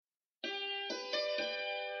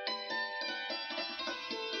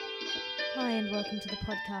Hi and welcome to the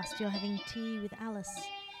podcast You're Having Tea with Alice.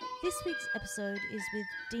 This week's episode is with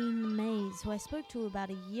Dean Mays, who I spoke to about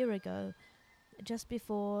a year ago, just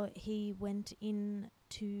before he went in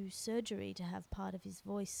to surgery to have part of his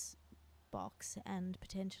voice box and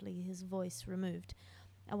potentially his voice removed.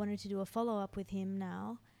 I wanted to do a follow-up with him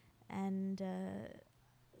now, and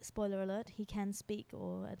spoiler alert, he can speak,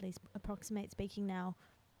 or at least approximate speaking now,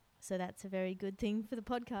 so that's a very good thing for the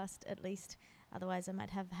podcast, at least. Otherwise, I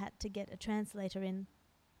might have had to get a translator in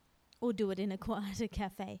or do it in a quieter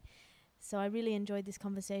cafe. So I really enjoyed this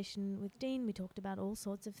conversation with Dean. We talked about all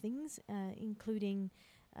sorts of things, including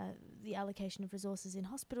the allocation of resources in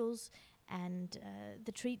hospitals and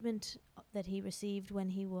the treatment that he received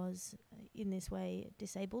when he was, in this way,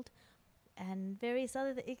 disabled, and various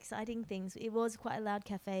other exciting things. It was quite a loud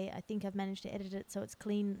cafe. I think I've managed to edit it so it's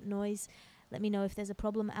clean noise. Let me know if there's a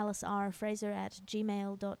problem.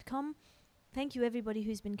 AliceRFraser@gmail.com. Thank you everybody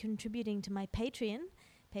who's been contributing to my Patreon,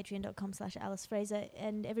 patreon.com/AliceFraser,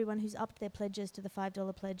 and everyone who's upped their pledges to the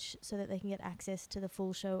 $5 pledge so that they can get access to the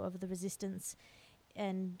full show of The Resistance.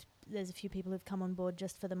 And there's a few people who've come on board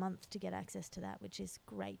just for the month to get access to that, which is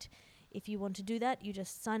great. If you want to do that, you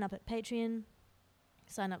just sign up at Patreon,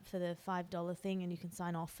 sign up for the $5 thing, and you can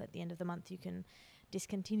sign off at the end of the month. You can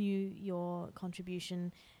discontinue your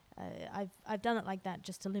contribution. I've done it like that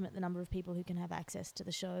just to limit the number of people who can have access to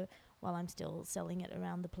the show while I'm still selling it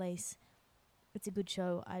around the place. It's a good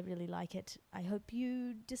show. I really like it. I hope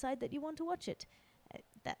you decide that you want to watch it.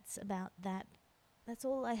 That's about that. That's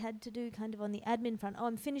all I had to do kind of on the admin front. Oh,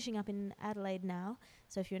 I'm finishing up in Adelaide now.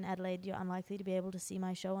 So if you're in Adelaide, you're unlikely to be able to see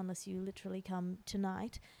my show unless you literally come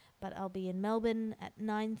tonight. But I'll be in Melbourne at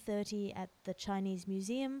 9:30 at the Chinese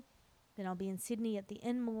Museum. Then I'll be in Sydney at the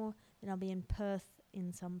Enmore. Then I'll be in Perth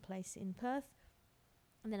in some place in Perth.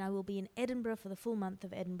 And then I will be in Edinburgh for the full month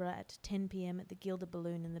of Edinburgh at 10 p.m. at the Gilded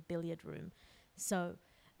Balloon in the billiard room. So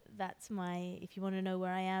that's if you want to know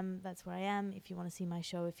where I am, that's where I am. If you want to see my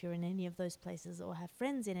show, if you're in any of those places or have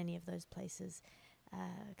friends in any of those places,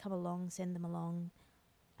 come along, send them along.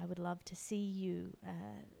 I would love to see you.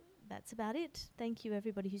 That's about it. Thank you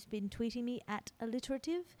everybody who's been tweeting me at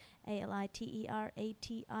alliterative,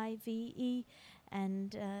 ALITERATIVE,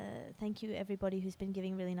 and thank you everybody who's been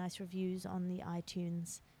giving really nice reviews on the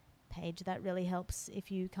iTunes page. That really helps.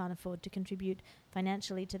 If you can't afford to contribute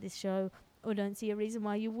financially to this show or don't see a reason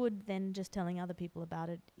why you would, then just telling other people about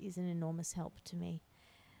it is an enormous help to me.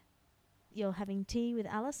 You're having tea with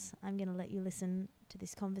Alice. I'm going to let you listen to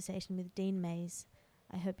this conversation with Dean Mays.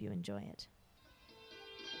 I hope you enjoy it.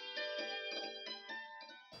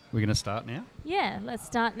 We're going to start now? Yeah, let's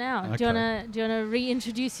start now. Okay. Do you want to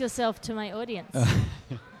reintroduce yourself to my audience?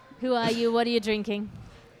 Who are you? What are you drinking?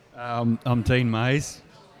 I'm Dean Mays,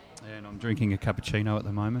 and I'm drinking a cappuccino at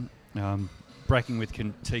the moment. Breaking with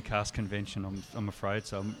TCAST convention, I'm afraid,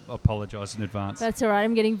 so I apologise in advance. That's all right.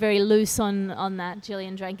 I'm getting very loose on that.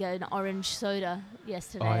 Gillian drank an orange soda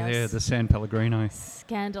yesterday. Oh, yeah, the San Pellegrino.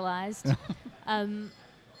 Scandalised.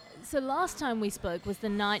 So last time we spoke was the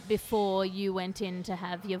night before you went in to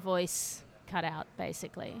have your voice cut out,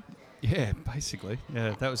 basically. Yeah, basically.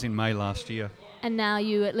 Yeah, that was in May last year. And now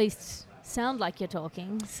you at least sound like you're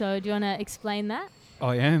talking. So do you want to explain that?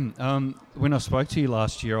 I am. When I spoke to you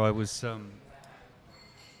last year, I was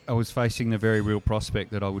facing the very real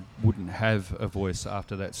prospect that I wouldn't have a voice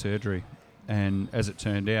after that surgery. And as it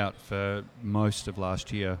turned out, for most of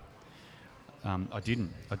last year, I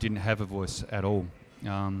didn't have a voice at all.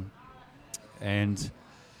 And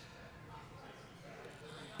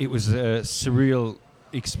it was a surreal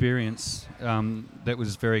experience that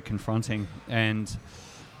was very confronting, and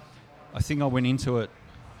I think I went into it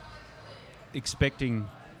expecting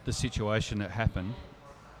the situation that happened,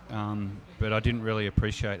 but I didn't really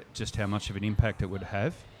appreciate just how much of an impact it would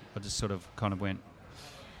have. I just sort of kind of went,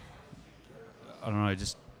 I don't know,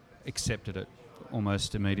 just accepted it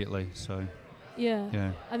almost immediately. So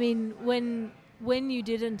yeah. I mean, when you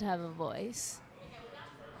didn't have a voice,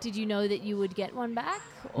 did you know that you would get one back,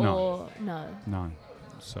 or no? No.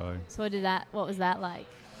 So what was that like?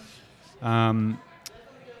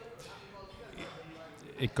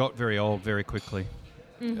 It got very old very quickly.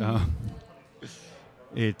 Mm-hmm.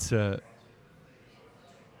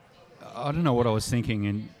 I don't know what I was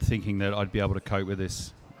thinking that I'd be able to cope with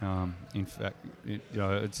this. In fact,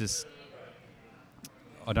 it's just,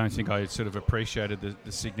 I don't think I sort of appreciated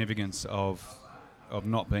the significance of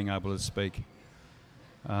not being able to speak.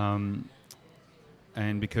 And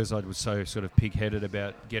because I was so sort of pig-headed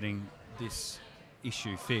about getting this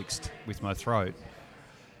issue fixed with my throat,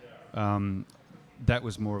 that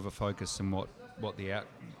was more of a focus than what the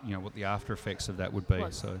after effects of that would be.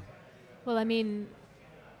 Well, I mean,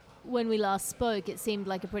 when we last spoke, it seemed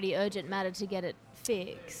like a pretty urgent matter to get it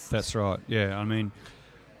fixed. That's right. Yeah, I mean,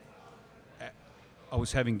 I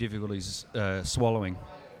was having difficulties swallowing.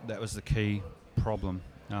 That was the key problem,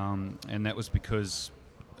 and that was because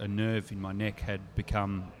a nerve in my neck had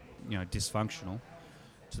become, dysfunctional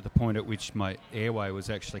to the point at which my airway was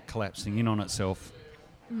actually collapsing in on itself.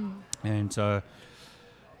 And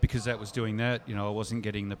because that was doing that, I wasn't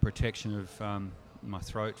getting the protection of my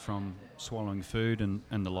throat from swallowing food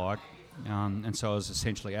and the like, and so I was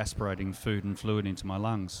essentially aspirating food and fluid into my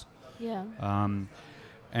lungs. Yeah.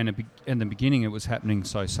 And in the beginning, it was happening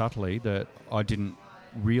so subtly that I didn't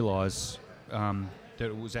realise that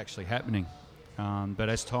it was actually happening. But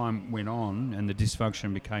as time went on and the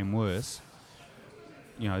dysfunction became worse,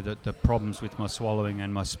 the problems with my swallowing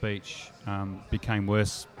and my speech became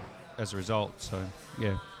worse as a result. So,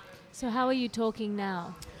 yeah. So how are you talking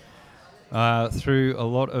now? Through a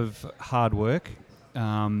lot of hard work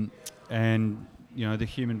and, the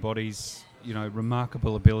human body's,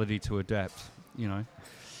 remarkable ability to adapt,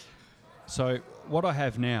 So what I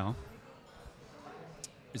have now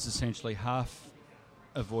is essentially half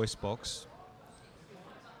a voice box,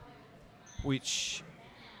 which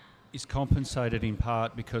is compensated in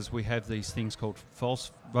part because we have these things called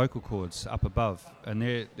false vocal cords up above, and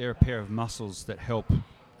they're a pair of muscles that help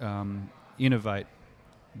innervate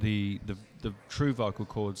the true vocal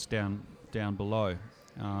cords down below.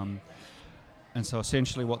 And so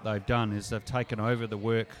essentially what they've done is they've taken over the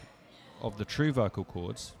work of the true vocal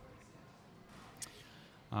cords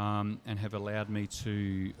and have allowed me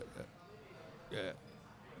to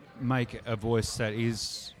make a voice that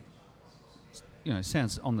is,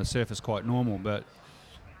 sounds on the surface quite normal, but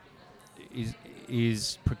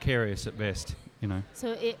is precarious at best,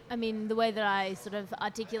 So, the way that I sort of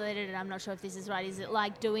articulated it, I'm not sure if this is right, is it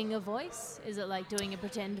like doing a voice? Is it like doing a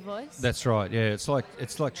pretend voice? That's right, yeah. It's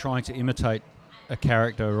like trying to imitate a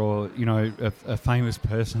character or, a famous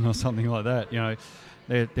person or something like that.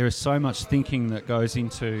 There is so much thinking that goes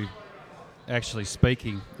into actually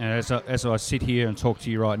speaking. And as I sit here and talk to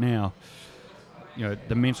you right now,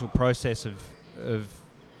 the mental process of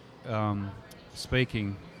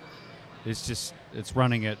speaking is it's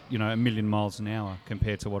running at a million miles an hour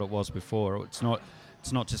compared to what it was before. It's not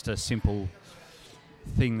just a simple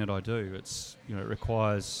thing that I do. It's it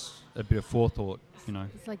requires a bit of forethought.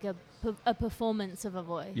 It's like a performance of a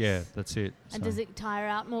voice. Yeah, that's it. And does it tire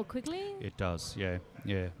out more quickly? It does. Yeah.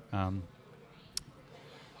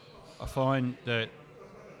 I find that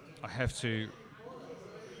I have to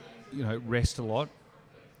rest a lot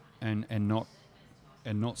and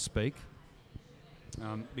not speak.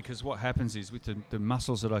 Because what happens is with the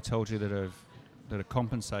muscles that I told you that are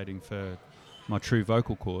compensating for my true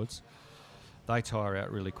vocal cords, they tire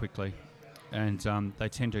out really quickly, and they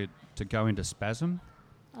tend to go into spasm.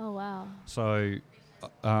 Oh wow! So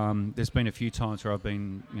there's been a few times where I've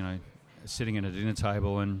been sitting at a dinner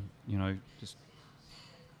table and just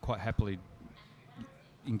quite happily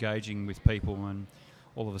engaging with people, and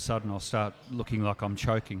all of a sudden I'll start looking like I'm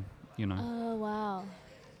choking. Oh wow!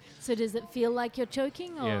 So does it feel like you're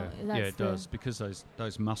choking? Or yeah, it does, because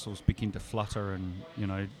those muscles begin to flutter and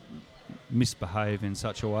misbehave in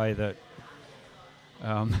such a way that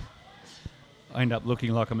I end up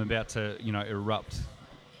looking like I'm about to erupt.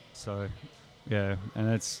 So yeah, and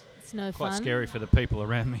it's no quite fun. Scary for the people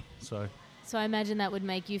around me. So I imagine that would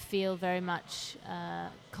make you feel very much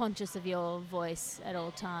conscious of your voice at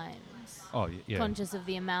all times. Oh yeah. Conscious of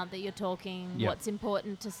the amount that you're talking, what's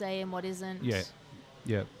important to say and what isn't.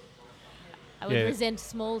 Yeah. I would resent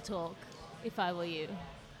small talk if I were you.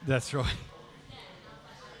 That's right.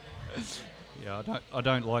 Yeah, I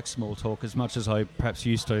don't like small talk as much as I perhaps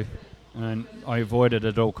used to, and I avoid it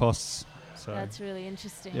at all costs. So that's really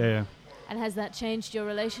interesting. Yeah. And has that changed your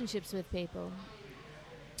relationships with people?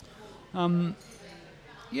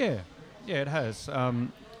 Yeah, it has.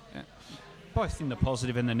 Both in the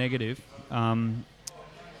positive and the negative. I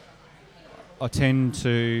tend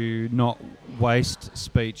to not waste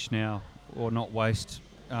speech now, or not waste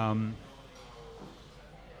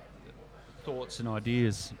thoughts and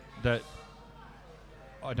ideas that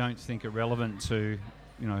I don't think are relevant to,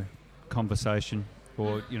 conversation,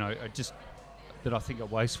 or just that I think are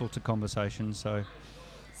wasteful to conversation. So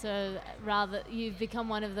rather, you've become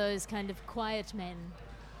one of those kind of quiet men.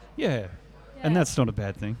 Yeah. And that's not a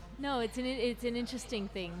bad thing. No, it's an interesting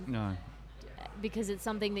thing. No. Because it's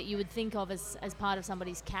something that you would think of as part of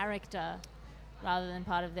somebody's character rather than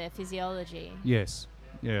part of their physiology. Yes.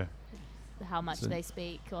 Yeah. How much they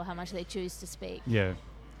speak or how much they choose to speak. Yeah.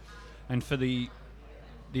 And for the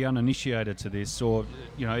uninitiated to this, or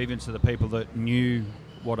even to the people that knew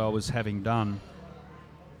what I was having done,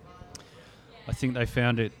 I think they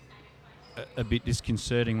found it a bit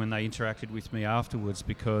disconcerting when they interacted with me afterwards,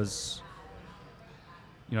 because,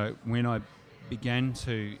 when I began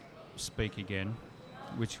to speak again,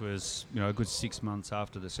 which was, a good 6 months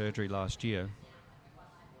after the surgery last year,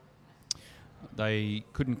 they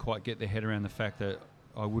couldn't quite get their head around the fact that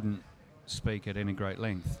I wouldn't speak at any great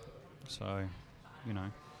length. So,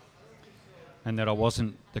 and that I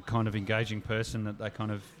wasn't the kind of engaging person that they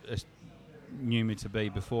kind of knew me to be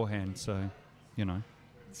beforehand. So,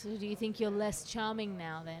 So do you think you're less charming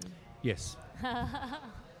now then? Yes.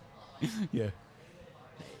 Yeah.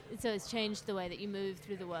 So it's changed the way that you move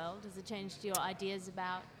through the world? Has it changed your ideas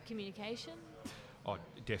about communication? Oh,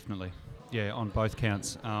 definitely. Yeah, on both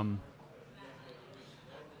counts.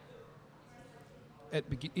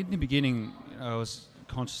 In the beginning, I was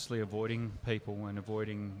consciously avoiding people and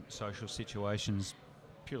avoiding social situations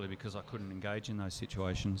purely because I couldn't engage in those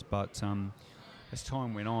situations. But as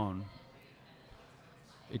time went on,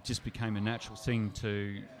 it just became a natural thing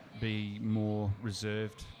to be more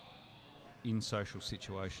reserved in social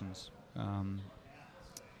situations, out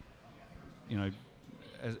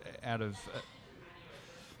of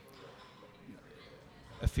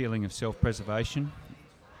a feeling of self-preservation,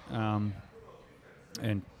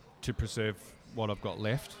 and to preserve what I've got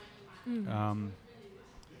left.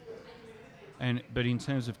 But in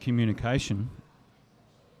terms of communication,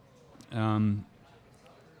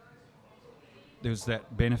 there was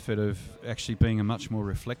that benefit of actually being a much more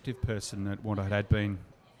reflective person than what I had been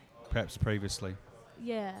perhaps previously.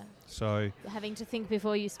 Yeah. So having to think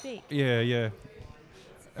before you speak. Yeah.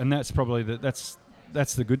 And that's probably that's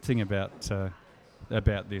the good thing about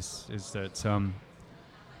this, is that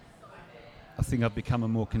I think I've become a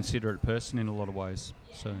more considerate person in a lot of ways.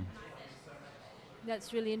 So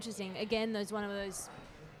that's really interesting. Again,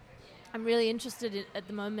 I'm really interested at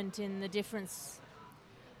the moment in the difference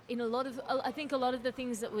in I think a lot of the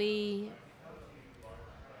things that we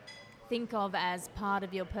think of as part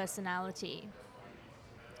of your personality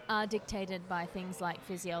are dictated by things like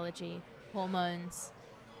physiology, hormones,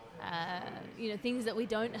 things that we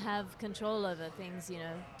don't have control over, things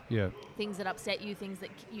that upset you, things that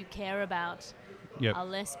you care about, are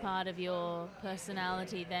less part of your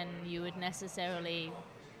personality than you would necessarily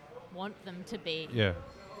want them to be. Yeah.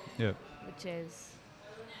 Which is,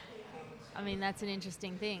 that's an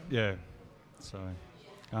interesting thing. Yeah. So,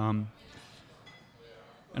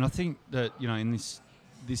 and I think that, in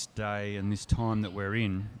this day and this time that we're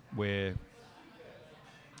in, where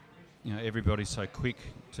everybody's so quick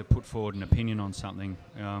to put forward an opinion on something,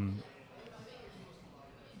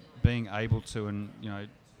 being able to, and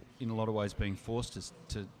in a lot of ways being forced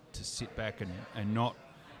to sit back and not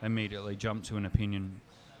immediately jump to an opinion,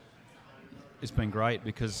 it's been great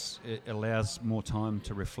because it allows more time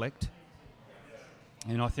to reflect.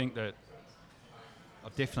 And I think that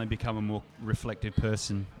I've definitely become a more reflective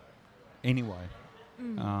person anyway.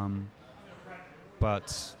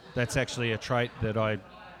 But that's actually a trait that I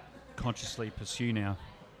consciously pursue now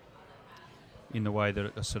in the way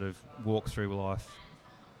that I sort of walk through life,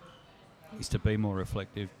 is to be more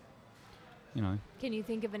reflective. Can you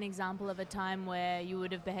think of an example of a time where you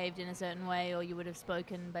would have behaved in a certain way or you would have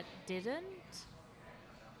spoken but didn't?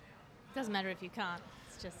 Doesn't matter if you can't.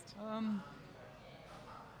 It's just...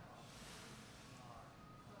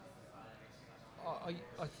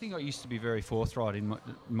 I think I used to be very forthright in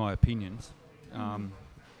my opinions, and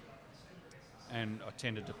I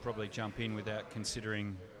tended to probably jump in without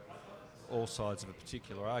considering all sides of a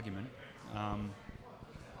particular argument.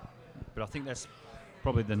 But I think that's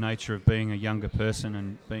probably the nature of being a younger person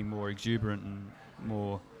and being more exuberant and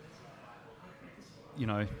more,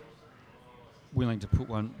 willing to put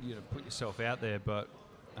yourself out there. But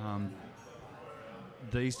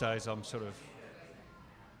these days I'm sort of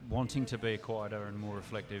wanting to be quieter and more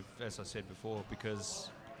reflective, as I said before, because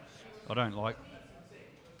I don't like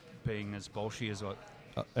being as bolshy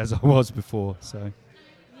as I was before. So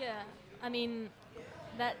yeah,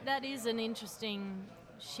 that is an interesting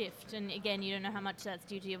shift, and again, you don't know how much that's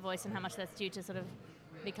due to your voice and how much that's due to sort of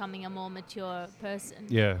becoming a more mature person.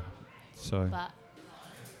 Yeah. So. But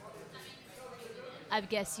I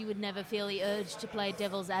guess you would never feel the urge to play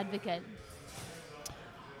devil's advocate.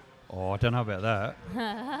 Oh, I don't know about that.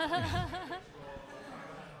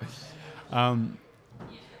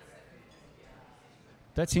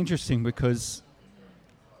 That's interesting because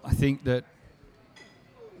I think that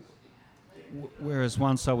whereas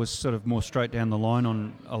once I was sort of more straight down the line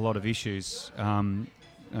on a lot of issues,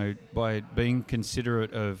 by being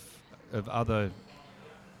considerate of other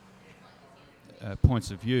points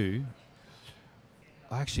of view,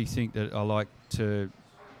 I actually think that I like to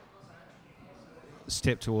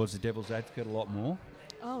step towards the devil's advocate a lot more.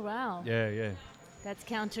 Oh wow. Yeah. That's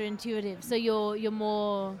counterintuitive. So you're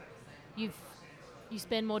more, you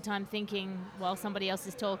spend more time thinking while somebody else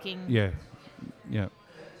is talking. Yeah.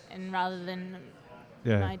 And rather than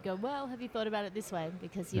you might go, well, have you thought about it this way?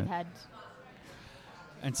 Because you've had.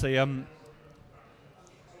 And see, I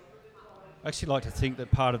actually like to think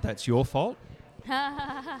that part of that's your fault.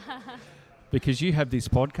 Because you have this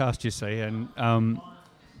podcast, you see, and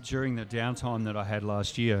during the downtime that I had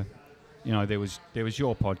last year, you know, there was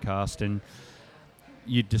your podcast, and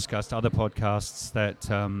you'd discussed other podcasts that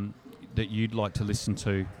that you'd like to listen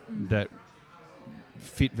to that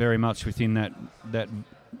fit very much within that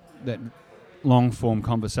long form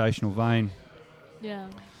conversational vein. Yeah.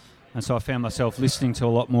 And so I found myself listening to a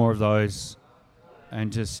lot more of those,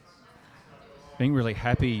 and just being really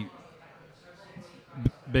happy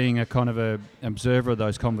being a kind of a observer of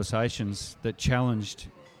those conversations that challenged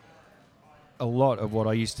a lot of what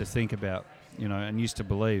I used to think about, you know, and used to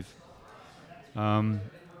believe. And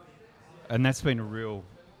that's been a real,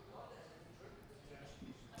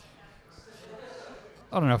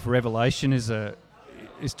 I don't know if revelation is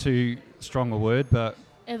too strong a word, but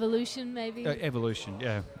evolution maybe. Evolution,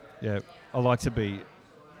 yeah. I like to be.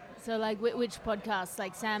 So like which podcasts,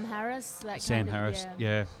 like Sam Harris, like Sam Harris,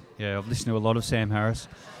 yeah. I've listened to a lot of Sam Harris,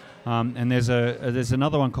 and there's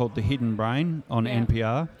another one called The Hidden Brain on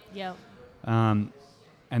NPR. Yeah.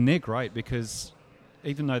 And they're great because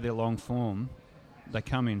even though they're long form, they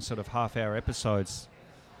come in sort of half-hour episodes,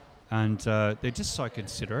 and they're just so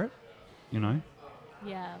considerate, you know.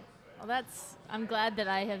 Yeah. Well, I'm glad that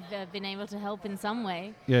I have been able to help in some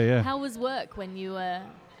way. Yeah. How was work when you were,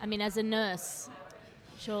 I mean, as a nurse,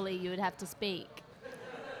 surely you would have to speak.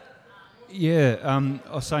 Yeah,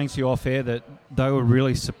 I was saying to you off air that they were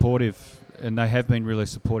really supportive, and they have been really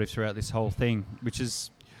supportive throughout this whole thing, which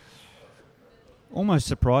is almost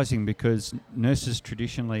surprising because nurses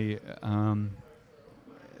traditionally,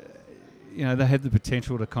 you know, they have the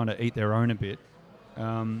potential to kind of eat their own a bit.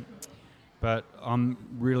 But I'm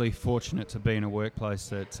really fortunate to be in a workplace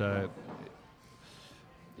that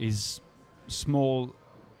is small,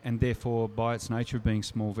 and therefore, by its nature of being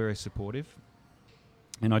small, very supportive.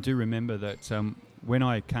 And I do remember that when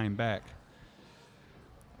I came back,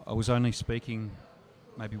 I was only speaking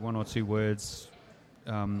maybe one or two words,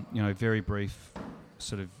 you know, very brief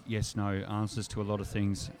sort of yes-no answers to a lot of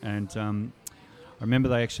things. And I remember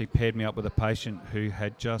they actually paired me up with a patient who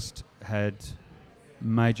had just had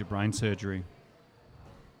major brain surgery.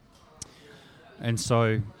 And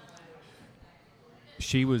so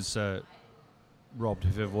she was robbed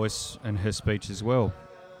of her voice and her speech as well.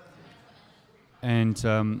 And,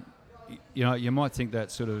 you know, you might think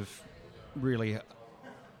that's sort of really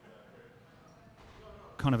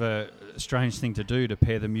kind of a strange thing to do, to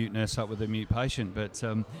pair the mute nurse up with a mute patient. But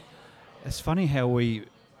it's funny how we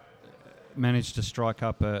managed to strike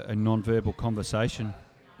up a non-verbal conversation.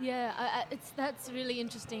 Yeah, that's really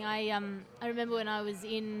interesting. I remember when I was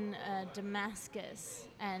in Damascus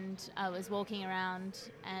and I was walking around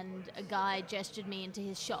and a guy gestured me into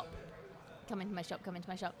his shop. Come into my shop.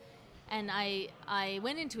 And I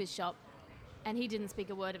went into his shop and he didn't speak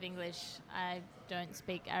a word of English. I don't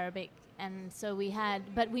speak Arabic. And so we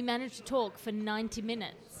managed to talk for 90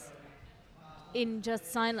 minutes in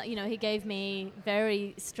just sign, you know, he gave me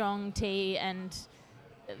very strong tea and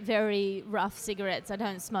very rough cigarettes. I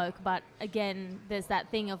don't smoke, but again, there's that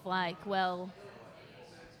thing of like, well,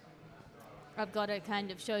 I've got to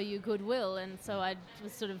kind of show you goodwill. And so I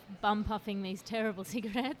was sort of bum puffing these terrible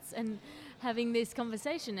cigarettes and having this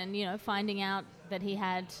conversation and, you know, finding out that he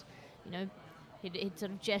had, you know, he'd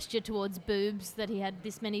sort of gestured towards boobs, that he had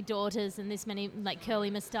this many daughters and this many, like, curly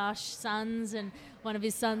moustache sons, and one of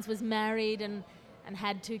his sons was married and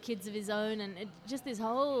had 2 kids of his own, and just this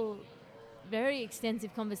whole very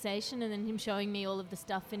extensive conversation, and then him showing me all of the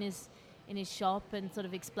stuff in his shop and sort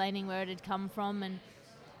of explaining where it had come from, and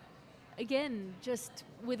again, just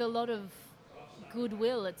with a lot of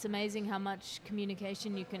goodwill. It's amazing how much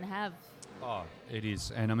communication you can have. Oh, it is.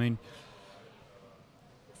 And I mean,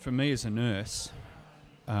 for me as a nurse,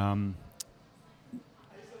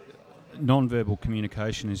 non-verbal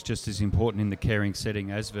communication is just as important in the caring setting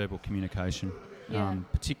as verbal communication,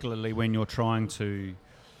 particularly when you're trying to,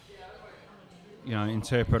 you know,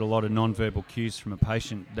 interpret a lot of non-verbal cues from a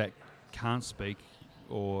patient that can't speak,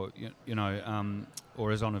 or you know,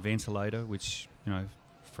 or is on a ventilator, which, you know,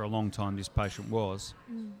 for a long time this patient was.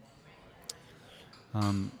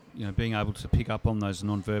 You know, being able to pick up on those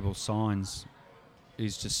non-verbal signs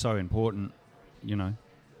is just so important, you know.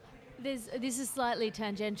 This is slightly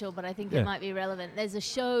tangential, but I think it might be relevant. There's a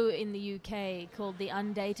show in the UK called The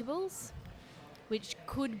Undateables. which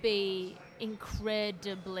could be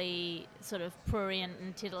incredibly sort of prurient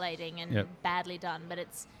and titillating and badly done, but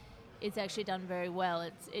it's actually done very well.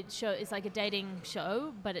 It's like a dating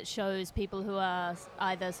show, but it shows people who are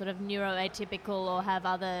either sort of neuroatypical or have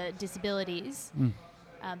other disabilities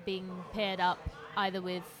being paired up either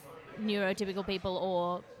with neurotypical people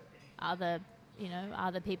or other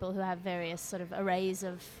people who have various sort of arrays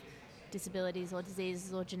of disabilities or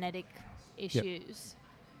diseases or genetic issues.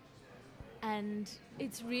 And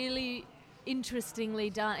it's really interestingly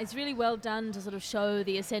done. It's really well done to sort of show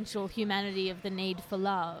the essential humanity of the need for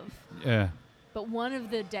love. Yeah. But one of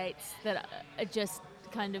the dates that just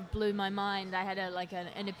kind of blew my mind, I had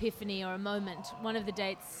an epiphany or a moment. One of the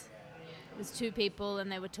dates was two people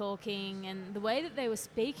and they were talking, and the way that they were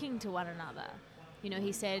speaking to one another,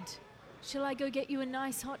 he said, "Shall I go get you a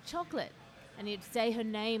nice hot chocolate?" And he'd say her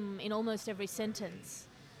name in almost every sentence.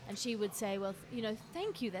 And she would say, "Well,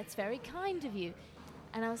 thank you, that's very kind of you."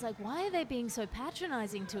 And I was like, why are they being so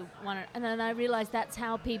patronizing to one another? And then I realized that's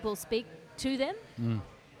how people speak to them.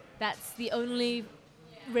 That's the only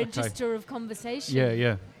register of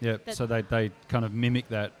conversation. Yeah. So they kind of mimic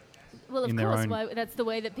that. Well, of course, that's the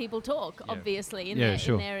way that people talk, obviously, in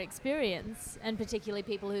their experience. And particularly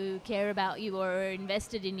people who care about you or are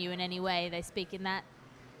invested in you in any way, they speak in that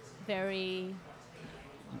very...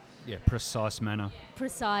 precise manner.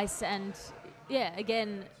 Precise and,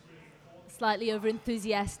 again... slightly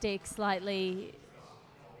over-enthusiastic, slightly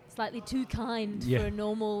too kind for a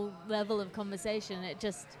normal level of conversation.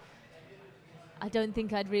 I don't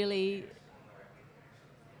think I'd really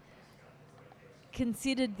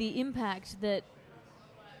considered the impact that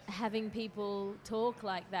having people talk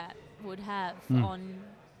like that would have on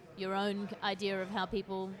your own idea of how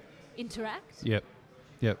people interact. Yep.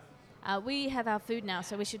 We have our food now,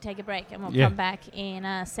 so we should take a break, and we'll come back in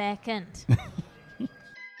a second.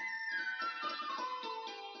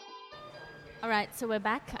 All right, so we're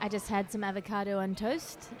back. I just had some avocado on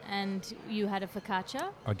toast, and you had a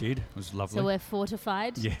focaccia. I did. It was lovely. So we're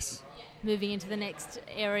fortified. Yes. Moving into the next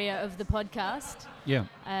area of the podcast. Yeah.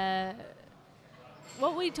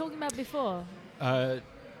 What were you talking about before?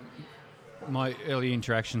 My early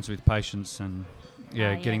interactions with patients and,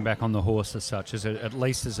 getting back on the horse as such, at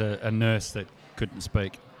least as a nurse that couldn't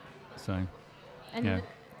speak. So, and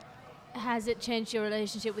has it changed your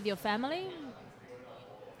relationship with your family?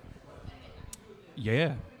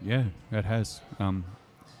 Yeah, it has.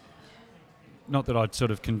 Not that I'd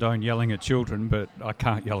sort of condone yelling at children, but I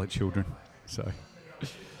can't yell at children. So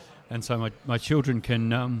my children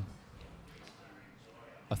can,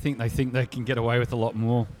 I think they can get away with a lot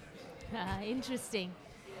more. Interesting.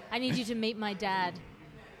 I need you to meet my dad.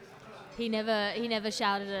 He never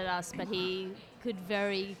shouted at us, but he could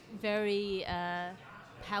very, very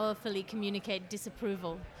powerfully communicate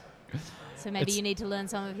disapproval. So maybe you need to learn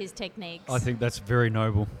some of his techniques. I think that's very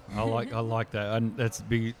noble. I like that, and it's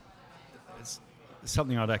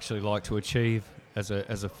something I'd actually like to achieve as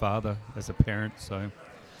a father, as a parent. So,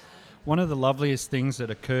 one of the loveliest things that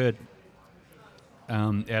occurred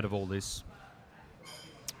out of all this,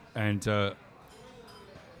 and I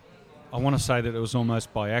want to say that it was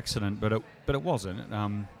almost by accident, but it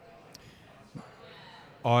wasn't.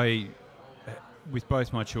 With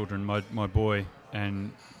both my children, my boy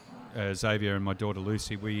and Xavier and my daughter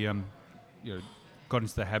Lucy, we got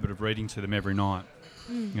into the habit of reading to them every night.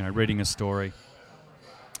 Reading a story,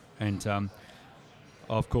 and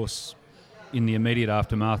of course, in the immediate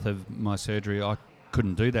aftermath of my surgery, I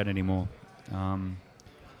couldn't do that anymore. And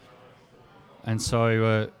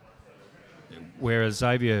so, whereas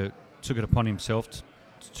Xavier took it upon himself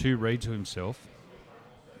to read to himself,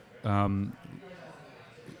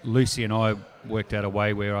 Lucy and I worked out a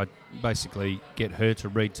way where I'd basically get her to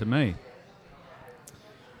read to me.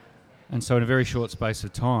 And so in a very short space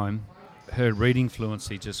of time, her reading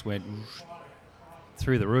fluency just went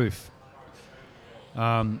through the roof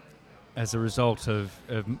as a result of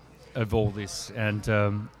all this. And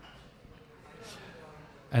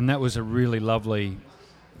that was a really lovely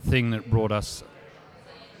thing that brought us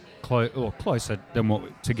closer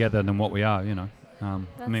together than what we are,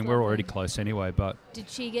 we're already close anyway, but... Did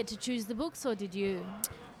she get to choose the books, or did you?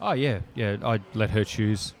 Oh, yeah. I let her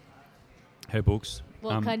choose her books.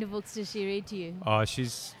 What kind of books does she read to you? Oh,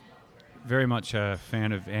 she's very much a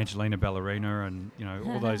fan of Angelina Ballerina and,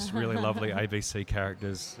 all those really lovely ABC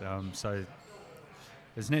characters. So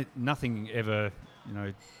there's nothing ever,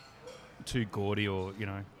 too gaudy or,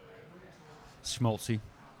 schmaltzy.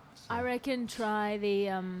 So. I reckon try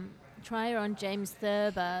her on James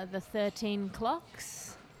Thurber, The 13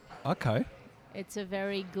 Clocks. Okay. It's a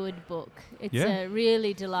very good book. It's a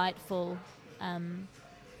really delightful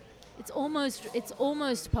it's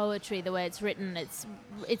almost poetry the way it's written.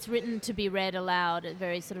 It's written to be read aloud,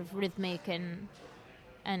 very sort of rhythmic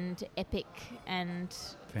and epic and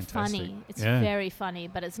Fantastic. funny. It's very funny,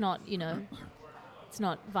 but it's not, it's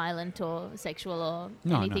not violent or sexual or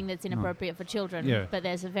anything that's inappropriate for children. Yeah. But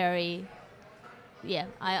there's a very,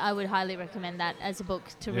 I would highly recommend that as a book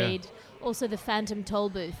to read. Also, The Phantom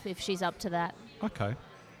Tollbooth, if she's up to that. Okay.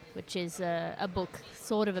 Which is a book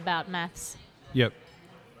sort of about maths. Yep.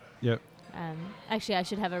 Actually, I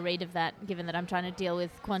should have a read of that, given that I'm trying to deal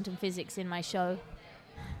with quantum physics in my show.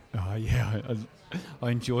 Oh yeah, I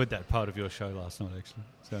enjoyed that part of your show last night, actually.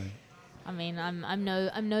 So. I mean, I'm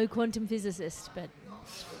no quantum physicist, but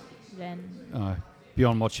then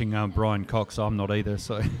beyond watching Brian Cox, I'm not either.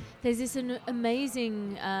 So there's this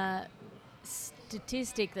amazing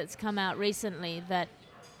statistic that's come out recently that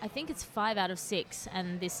I think it's 5 out of 6,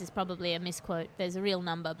 and this is probably a misquote. There's a real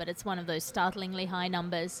number, but it's one of those startlingly high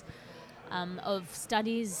numbers of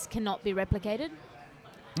studies cannot be replicated.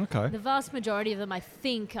 Okay. The vast majority of them, I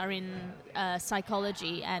think, are in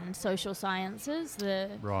psychology and social sciences.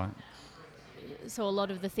 Right. So a lot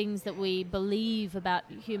of the things that we believe about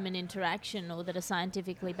human interaction or that are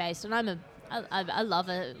scientifically based, and I love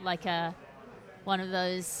one of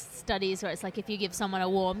those studies where it's like if you give someone a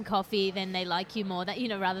warm coffee, then they like you more, that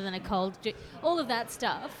rather than a cold drink. All of that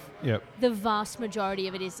stuff. Yep. The vast majority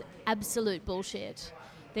of it is absolute bullshit.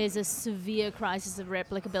 There's a severe crisis of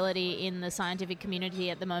replicability in the scientific community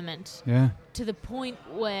at the moment. Yeah. To the point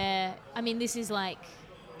where, I mean, this is the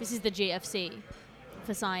GFC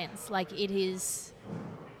for science. Like, it is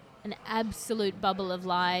an absolute bubble of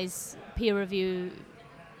lies. Peer review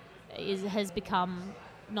has become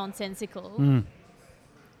nonsensical.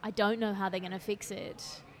 I don't know how they're going to fix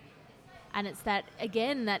it. And it's that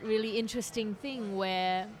really interesting thing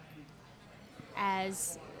where,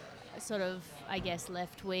 as sort of, I guess,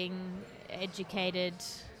 left-wing, educated,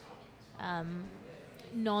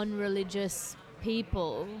 non-religious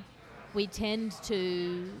people, we tend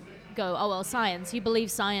to go, oh, well, science, you believe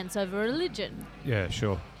science over religion. Yeah,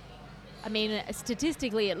 sure. I mean,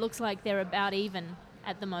 statistically, it looks like they're about even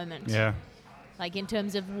at the moment. Yeah. Like, in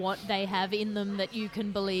terms of what they have in them that you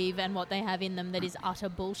can believe and what they have in them that is utter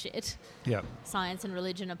bullshit. Yeah. Science and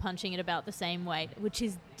religion are punching at about the same weight, which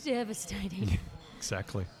is devastating.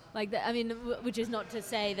 Exactly. Like, I mean, which is not to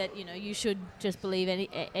say that, you should just believe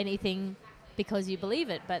anything because you believe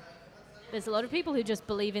it, but there's a lot of people who just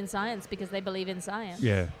believe in science because they believe in science.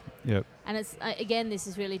 Yeah, yep. And it's, again, this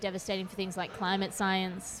is really devastating for things like climate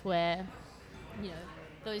science, where,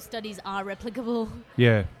 those studies are replicable.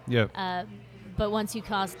 Yeah, yeah. But once you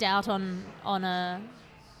cast doubt on an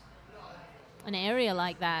area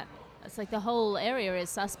like that, it's like the whole area is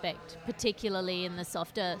suspect, particularly in the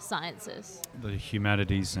softer sciences. The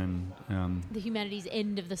humanities and... the humanities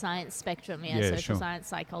end of the science spectrum, social sure. science,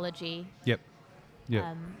 psychology. Yep.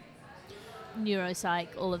 Neuropsych,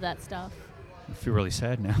 all of that stuff. I feel really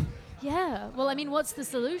sad now. Yeah. Well, I mean, what's the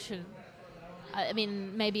solution? I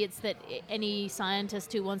mean, maybe it's that any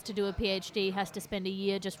scientist who wants to do a PhD has to spend a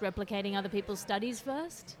year just replicating other people's studies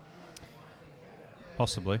first.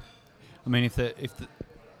 Possibly. I mean, if the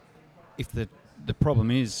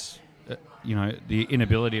problem is, the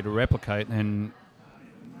inability to replicate, then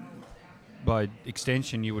by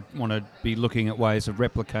extension you would want to be looking at ways of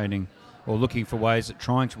replicating, or looking for ways at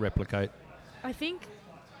trying to replicate. I think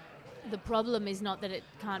the problem is not that it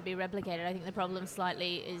can't be replicated. I think the problem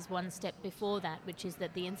slightly is one step before that, which is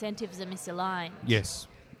that the incentives are misaligned. Yes.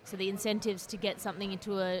 So the incentives to get something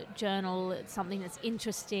into a journal, something that's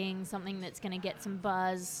interesting, something that's going to get some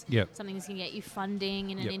buzz, something that's going to get you funding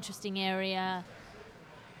in an interesting area,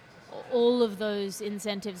 all of those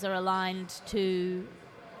incentives are aligned to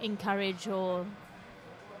encourage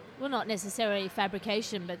not necessarily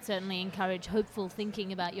fabrication, but certainly encourage hopeful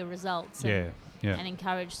thinking about your results. And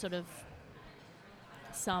encourage sort of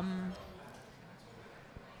some,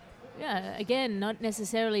 again, not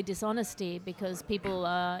necessarily dishonesty, because people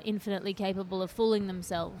are infinitely capable of fooling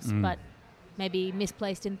themselves, but maybe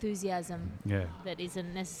misplaced enthusiasm that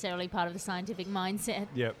isn't necessarily part of the scientific mindset.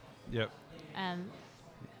 Yep.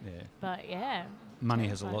 But money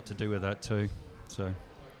has a lot to do with that too. So.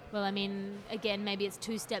 Well, I mean, again, maybe it's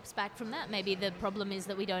 2 steps back from that. Maybe the problem is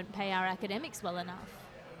that we don't pay our academics well enough.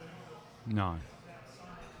 No.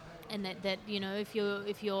 And that if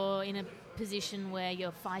you're in a position where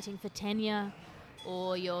you're fighting for tenure,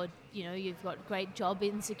 or you've got great job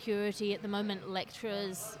insecurity at the moment,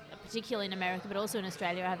 lecturers, particularly in America, but also in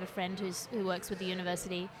Australia, I have a friend who works with the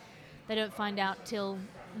university. They don't find out till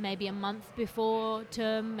maybe a month before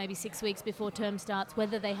term, maybe 6 weeks before term starts,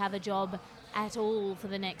 whether they have a job at all for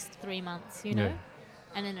the next 3 months.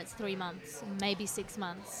 and then it's 3 months, maybe 6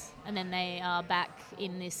 months, and then they are back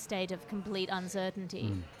in this state of complete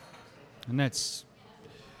uncertainty. And that's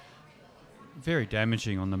very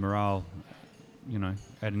damaging on the morale,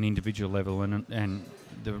 at an individual level, and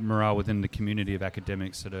the morale within the community of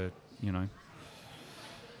academics that are,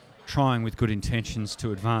 trying with good intentions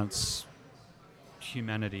to advance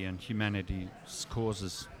humanity and humanity's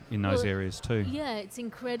causes in those areas too. Yeah, it's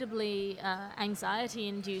incredibly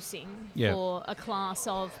anxiety-inducing Yeah. for a class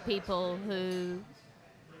of people whose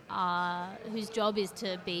job is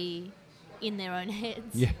to be in their own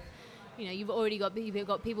heads. Yeah. You've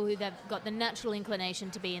got people who have got the natural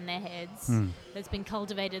inclination to be in their heads. That's been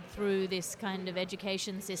cultivated through this kind of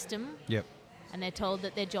education system. Yep. And they're told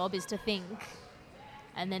that their job is to think,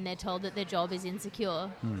 and then they're told that their job is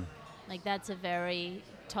insecure. Like, that's a very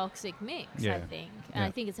toxic mix, Yeah. I think. And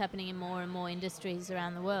I think it's happening in more and more industries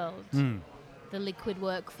around the world. The liquid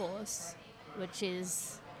workforce, which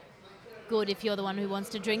is good if you're the one who wants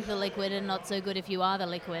to drink the liquid, and not so good if you are the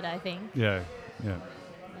liquid, I think. Yeah.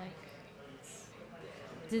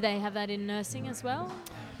 Do they have that in nursing as well?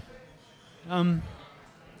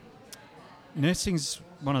 Nursing's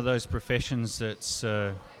one of those professions that's,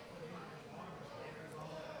 I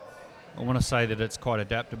want to say that it's quite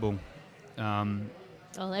adaptable.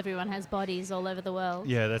 Well, everyone has bodies all over the world.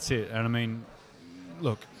 Yeah, that's it. And I mean,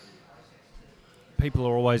 look, people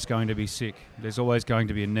are always going to be sick. There's always going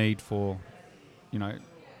to be a need for,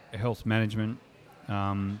 health management,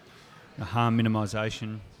 harm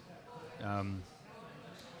minimisation.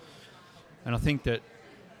 And I think that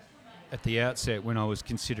at the outset, when I was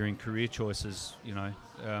considering career choices,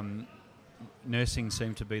 nursing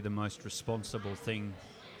seemed to be the most responsible thing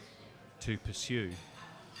to pursue.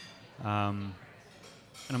 And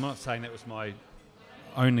I'm not saying that was my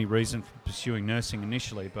only reason for pursuing nursing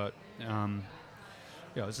initially, but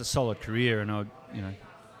it was a solid career, and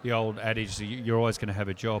the old adage that you're always going to have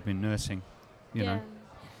a job in nursing, you know.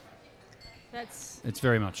 It's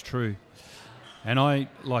very much true. And I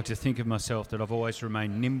like to think of myself that I've always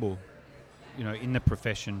remained nimble, in the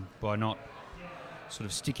profession, by not sort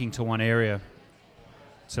of sticking to one area,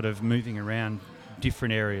 sort of moving around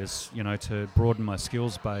different areas, to broaden my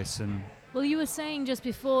skills base. And well, you were saying just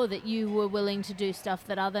before that you were willing to do stuff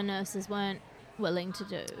that other nurses weren't willing to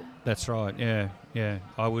do. That's right, yeah.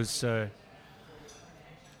 I was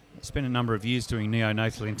spent a number of years doing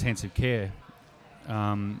neonatal intensive care.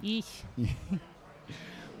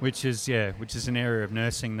 Which is an area of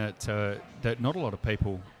nursing that not a lot of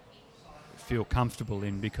people feel comfortable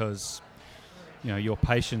in, because your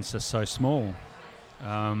patients are so small.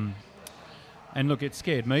 And look, it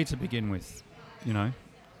scared me to begin with,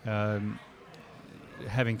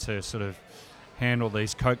 having to sort of handle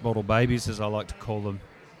these Coke bottle babies, as I like to call them,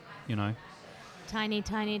 Tiny,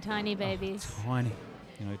 tiny, tiny babies. Oh, tiny,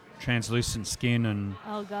 translucent skin, and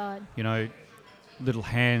oh God, little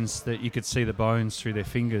hands that you could see the bones through their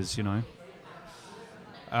fingers,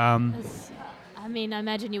 I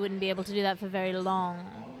imagine you wouldn't be able to do that for very long.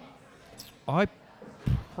 I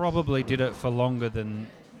probably did it for longer than,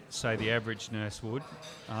 say, the average nurse would.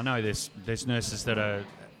 I know there's nurses that are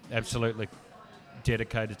absolutely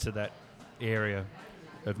dedicated to that area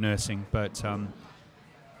of nursing, but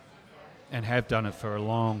and have done it for a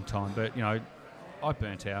long time. But I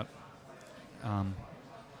burnt out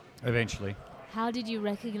eventually. How did you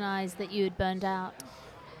recognise that you had burned out?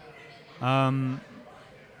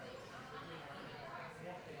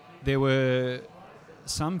 There were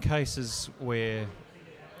some cases where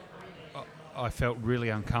I felt really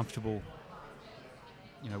uncomfortable,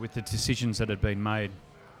 with the decisions that had been made.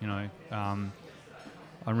 I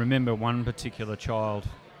remember one particular child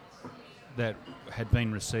that had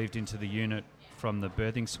been received into the unit from the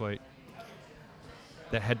birthing suite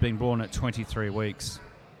that had been born at 23 weeks,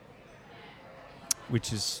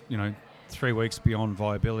 which is, 3 weeks beyond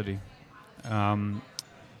viability. And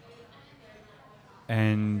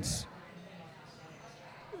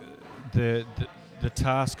the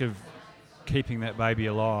task of keeping that baby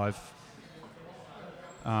alive,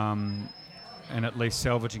 and at least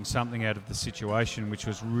salvaging something out of the situation, which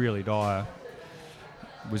was really dire,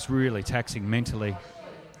 was really taxing mentally,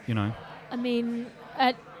 I mean,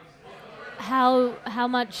 at how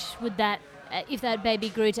much would that, if that baby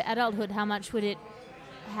grew to adulthood, how much would it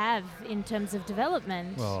have in terms of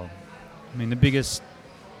development? Well, I mean, the biggest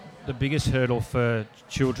hurdle for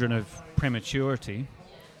children of prematurity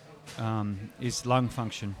is lung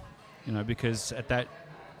function, because at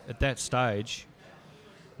that stage,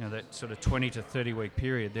 that sort of 20 to 30 week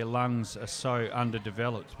period, their lungs are so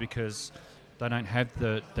underdeveloped because they don't have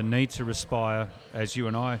the need to respire as you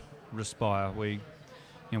and I respire. We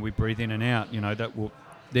breathe in and out,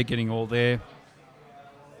 they're getting all their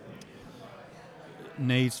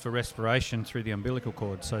needs for respiration through the umbilical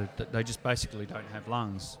cord, so they just basically don't have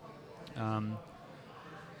lungs.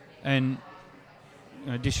 And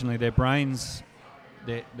additionally, their brains,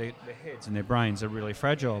 their heads and their brains are really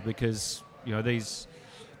fragile because these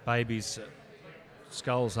babies'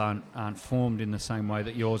 skulls aren't formed in the same way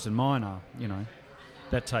that yours and mine are.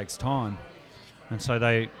 That takes time, and so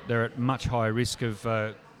they're at much higher risk of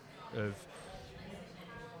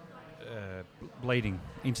bleeding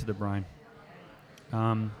into the brain.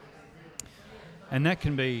 And that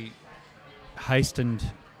can be hastened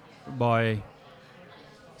by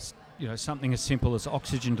something as simple as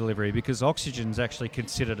oxygen delivery, because oxygen is actually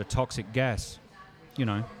considered a toxic gas,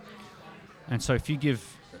 and so if you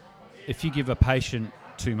give a patient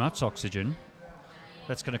too much oxygen,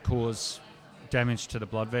 that's going to cause damage to the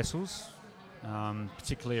blood vessels,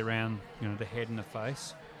 particularly around the head and the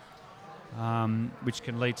face, which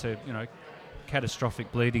can lead to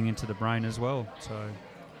catastrophic bleeding into the brain as well.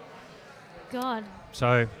 God.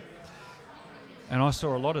 So, and I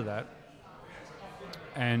saw a lot of that,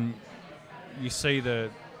 and you see the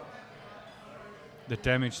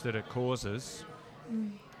damage that it causes,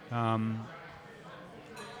 and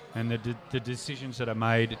the decisions that are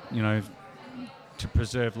made, to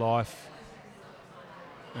preserve life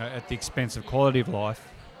at the expense of quality of life,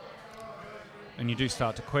 and you do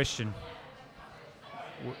start to question,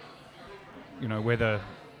 whether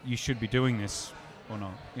you should be doing this or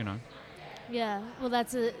not, Yeah, well,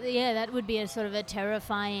 that would be a sort of a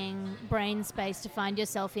terrifying brain space to find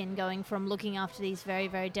yourself in, going from looking after these very,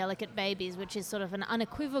 very delicate babies, which is sort of an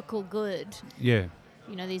unequivocal good. Yeah.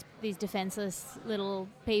 These defenseless little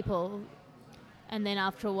people, and then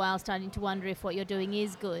after a while starting to wonder if what you're doing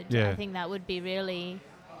is good. Yeah. I think that would be really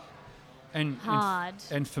and hard.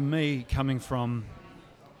 And for me, coming from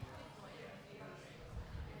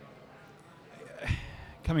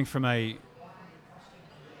a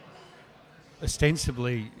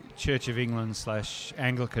ostensibly Church of England /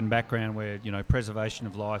 Anglican background where, preservation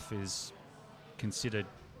of life is considered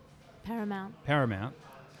paramount,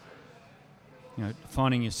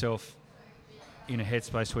 finding yourself in a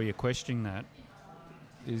headspace where you're questioning that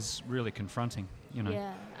is really confronting,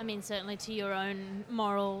 Yeah, I mean, certainly to your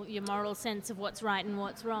moral sense of what's right and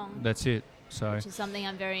what's wrong. That's it. So, which is something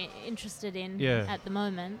I'm very interested in at the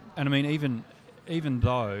moment. And I mean, even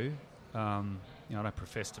though, I don't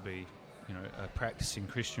profess to be, a practicing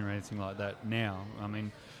Christian or anything like that now. I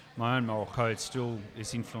mean, my own moral code still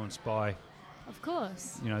is influenced by, of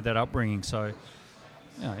course, that upbringing. So,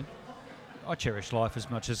 I cherish life as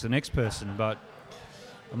much as the next person, but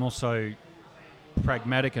I'm also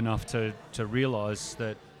pragmatic enough to realise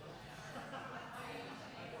that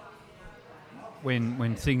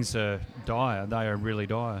when things are dire, they are really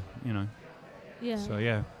dire, Yeah. So,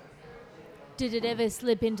 yeah. Did it ever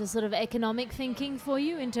slip into sort of economic thinking for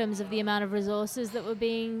you in terms of the amount of resources that were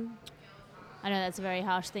being... I know that's a very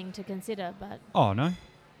harsh thing to consider, but... Oh, no.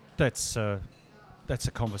 That's a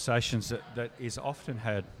conversation that is often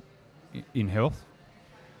had in health.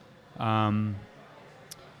 And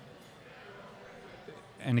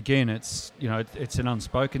again, it's an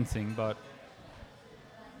unspoken thing, but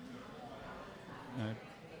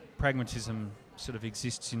pragmatism sort of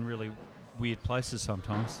exists in really weird places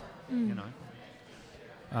sometimes.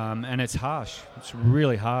 And it's harsh. It's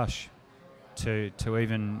really harsh to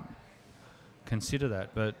even consider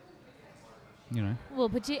that, but Well,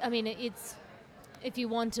 I mean, it's, if you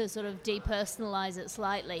want to sort of depersonalize it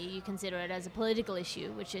slightly, you consider it as a political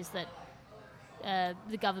issue, which is that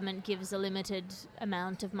the government gives a limited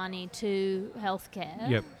amount of money to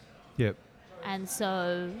healthcare. Yep. And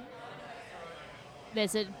so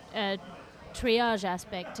there's a triage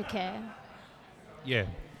aspect to care. Yeah,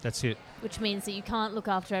 that's it. Which means that you can't look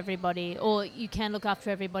after everybody, or you can look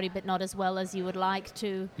after everybody but not as well as you would like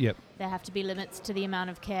to. Yep. There have to be limits to the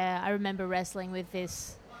amount of care. I remember wrestling with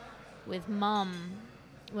this with Mum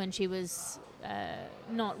when she was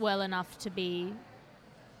not well enough to be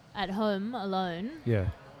at home alone. Yeah.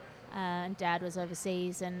 And Dad was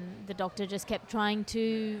overseas, and the doctor just kept trying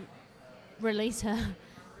to release her.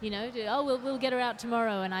 We'll get her out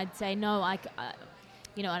tomorrow, and I'd say no, and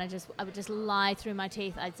I would just lie through my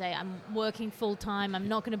teeth. I'd say, I'm working full time. I'm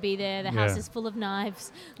not going to be there. The house is full of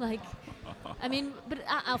knives. But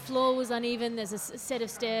our floor was uneven. There's a set of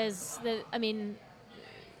stairs.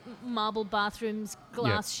 Marble bathrooms,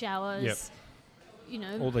 glass showers.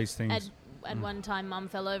 All these things. At one time, Mum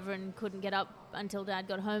fell over and couldn't get up until Dad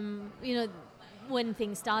got home. When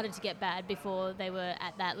things started to get bad, before they were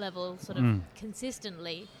at that level sort of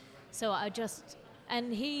consistently. So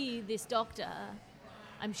this doctor,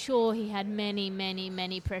 I'm sure he had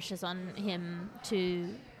many pressures on him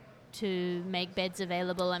to make beds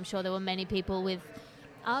available. I'm sure there were many people with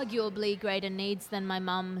arguably greater needs than my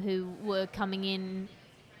mum who were coming in,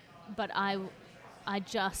 but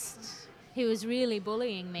he was really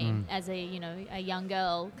bullying me as a young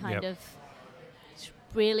girl, kind of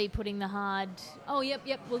really putting the hard,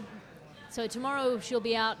 well, so tomorrow she'll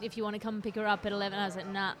be out if you want to come pick her up at 11. I was like,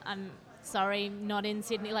 nah, I'm sorry, not in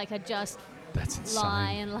Sydney. Like, I just That's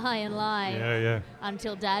insane. lie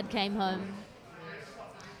until Dad came home,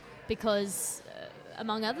 because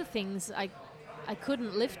among other things, I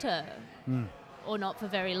couldn't lift her, or not for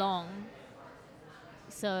very long.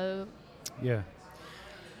 So yeah,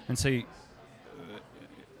 and see,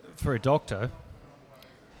 for a doctor,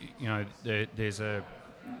 you know, there's a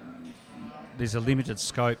limited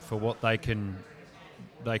scope for what they can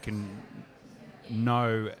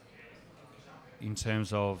know in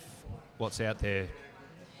terms of what's out there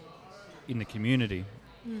in the community.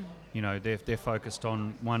 You know, they're focused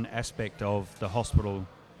on one aspect of the hospital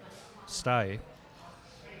stay.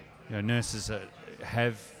 You know, nurses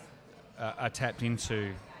are tapped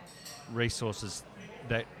into resources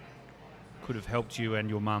that could have helped you and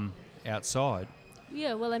your mum outside.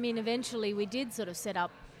 Yeah, well, I mean, eventually we did sort of set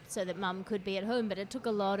up so that Mum could be at home, but it took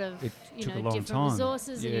a lot of different time.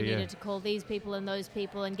 resources, and you needed to call these people and those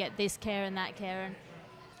people and get this care and that care,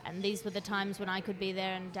 and these were the times when I could be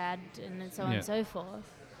there, and Dad, and so on and so forth.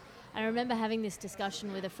 I remember having this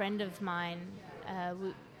discussion with a friend of mine.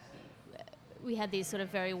 We had these sort of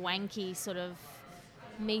very wanky sort of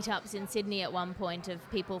meetups in Sydney at one point of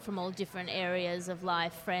people from all different areas of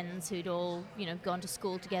life, friends who'd all, gone to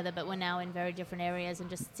school together but were now in very different areas, and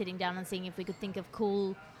just sitting down and seeing if we could think of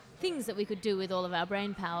cool things that we could do with all of our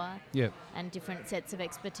brain power and different sets of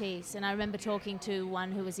expertise. And I remember talking to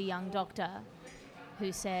one who was a young doctor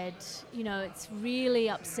who said, it's really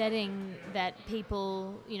upsetting that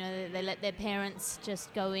people, they let their parents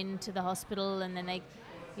just go into the hospital, and then they,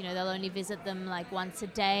 they'll only visit them like once a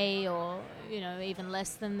day, or even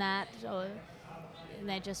less than that, and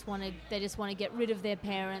they just want to get rid of their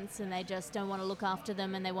parents, and they just don't want to look after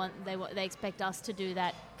them, and they expect us to do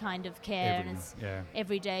that kind of care, and it's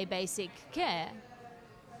everyday basic care,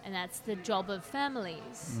 and that's the job of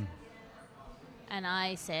families. And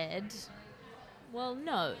I said, well,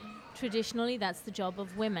 no, traditionally that's the job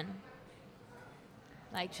of women.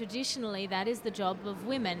 Like, traditionally that is the job of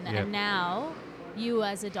women, and now you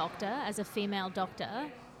as a doctor, as a female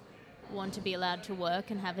doctor, want to be allowed to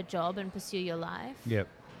work and have a job and pursue your life.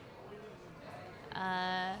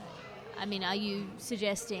 I mean, are you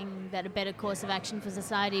suggesting that a better course of action for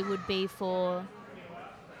society would be for,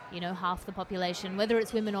 half the population, whether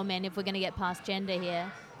it's women or men, if we're going to get past gender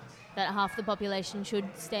here, that half the population should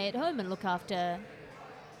stay at home and look after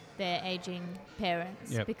their aging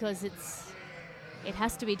parents? Because it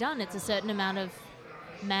has to be done. It's a certain amount of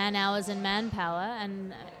man hours and manpower,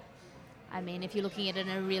 and I mean, if you're looking at it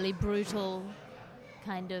in a really brutal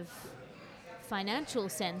kind of financial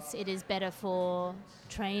sense, it is better for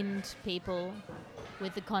trained people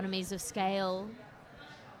with economies of scale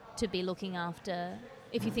to be looking after,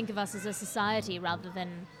 if you think of us as a society rather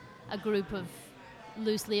than a group of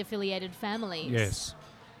loosely affiliated families.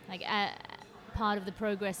 Like, part of the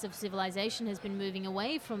progress of civilization has been moving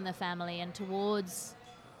away from the family and towards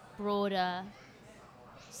broader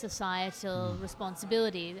societal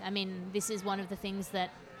responsibility. I mean, this is one of the things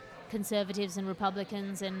that conservatives and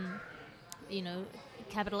Republicans and,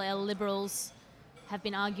 capital L liberals have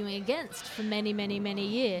been arguing against for many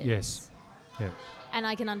years. And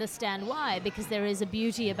I can understand why, because there is a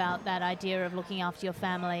beauty about that idea of looking after your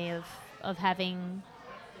family, of having,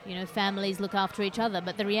 families look after each other.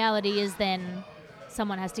 But the reality is then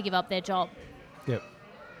someone has to give up their job.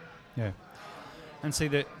 And see,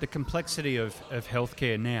 the complexity of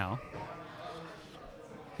healthcare now,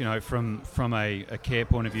 from a care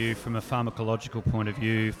point of view, from a pharmacological point of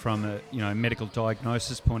view, from a medical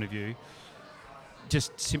diagnosis point of view,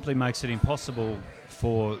 just simply makes it impossible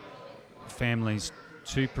for families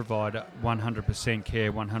to provide 100%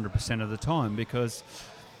 care 100% of the time, because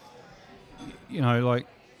not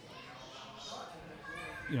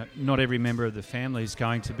every member of the family is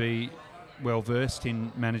going to be well versed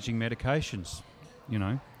in managing medications.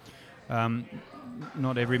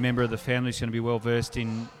 Not every member of the family is going to be well versed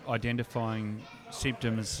in identifying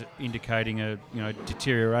symptoms indicating a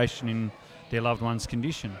deterioration in their loved one's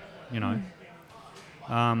condition.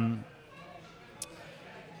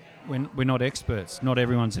 We're not experts. Not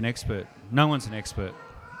everyone's an expert. No one's an expert.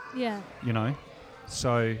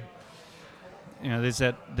 So there's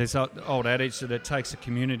that old adage that it takes a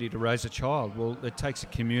community to raise a child. Well, it takes a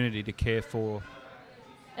community to care for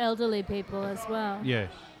elderly people as well. Yeah.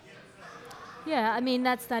 Yeah, I mean,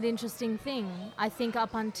 that's that interesting thing. I think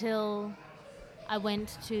up until I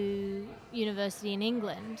went to university in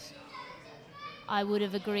England, I would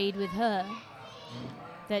have agreed with her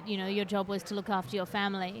that, you know, your job was to look after your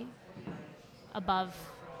family above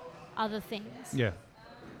other things. Yeah.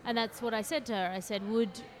 And that's what I said to her. I said, would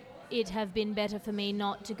it have been better for me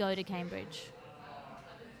not to go to Cambridge?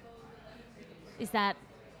 Is that...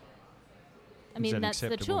 I mean, that's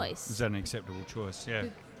the choice. Is that an acceptable choice? Yeah.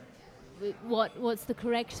 What's the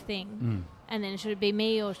correct thing? And then should it be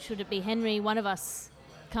me or should it be Henry? One of us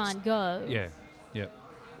can't go. Yeah. Yeah.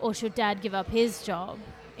 Or should Dad give up his job?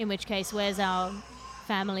 In which case, where's our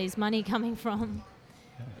family's money coming from?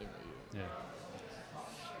 Yeah.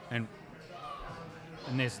 And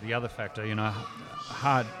there's the other factor, you know,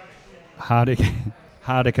 hard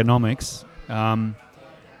economics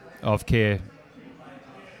of care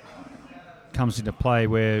comes into play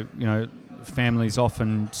where, you know, families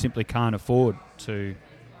often simply can't afford to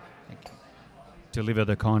deliver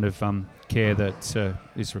the kind of care that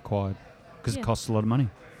is required because it costs a lot of money.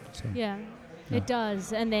 So, yeah, it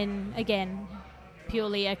does. And then, again,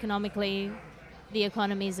 purely economically, the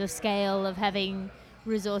economies of scale of having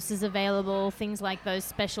resources available, things like those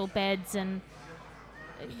special beds and...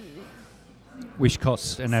 which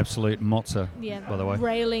costs an absolute mozza, by the way.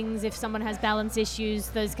 Railings, if someone has balance issues,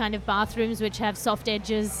 those kind of bathrooms which have soft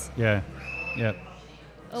edges. Yeah, yeah.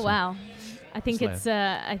 Oh, wow. I think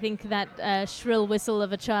I think that shrill whistle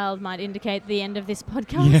of a child might indicate the end of this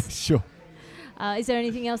podcast. Yeah, sure. Is there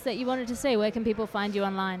anything else that you wanted to say? Where can people find you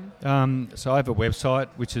online? So I have a website,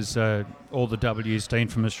 which is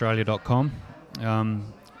allthewsdeanfromaustralia.com.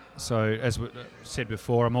 So as we said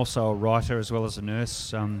before, I'm also a writer as well as a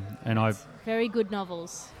nurse, and I've very good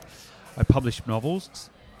novels. I publish novels,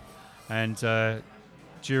 and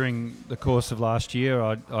during the course of last year,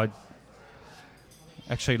 I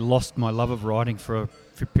actually lost my love of writing for a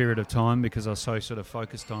period of time because I was so sort of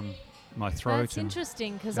focused on my throat. That's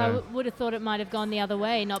interesting, because I would have thought it might have gone the other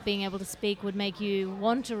way. Not being able to speak would make you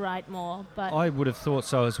want to write more. But I would have thought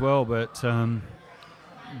so as well, but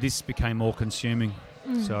this became more consuming.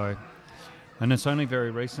 So, and it's only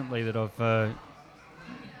very recently that I've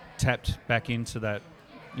tapped back into that,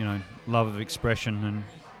 you know, love of expression, and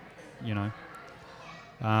you know,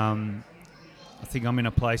 I think I'm in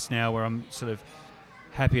a place now where I'm sort of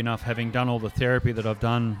happy enough, having done all the therapy that I've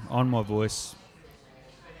done on my voice,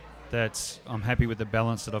 that I'm happy with the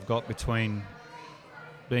balance that I've got between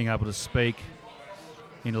being able to speak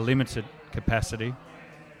in a limited capacity,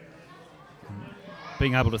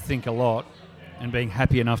 being able to think a lot, and being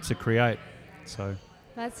happy enough to create. So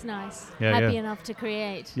that's nice. Yeah, happy enough to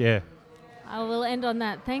create. Yeah. I will end on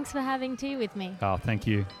that. Thanks for having tea with me. Oh, thank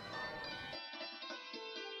you.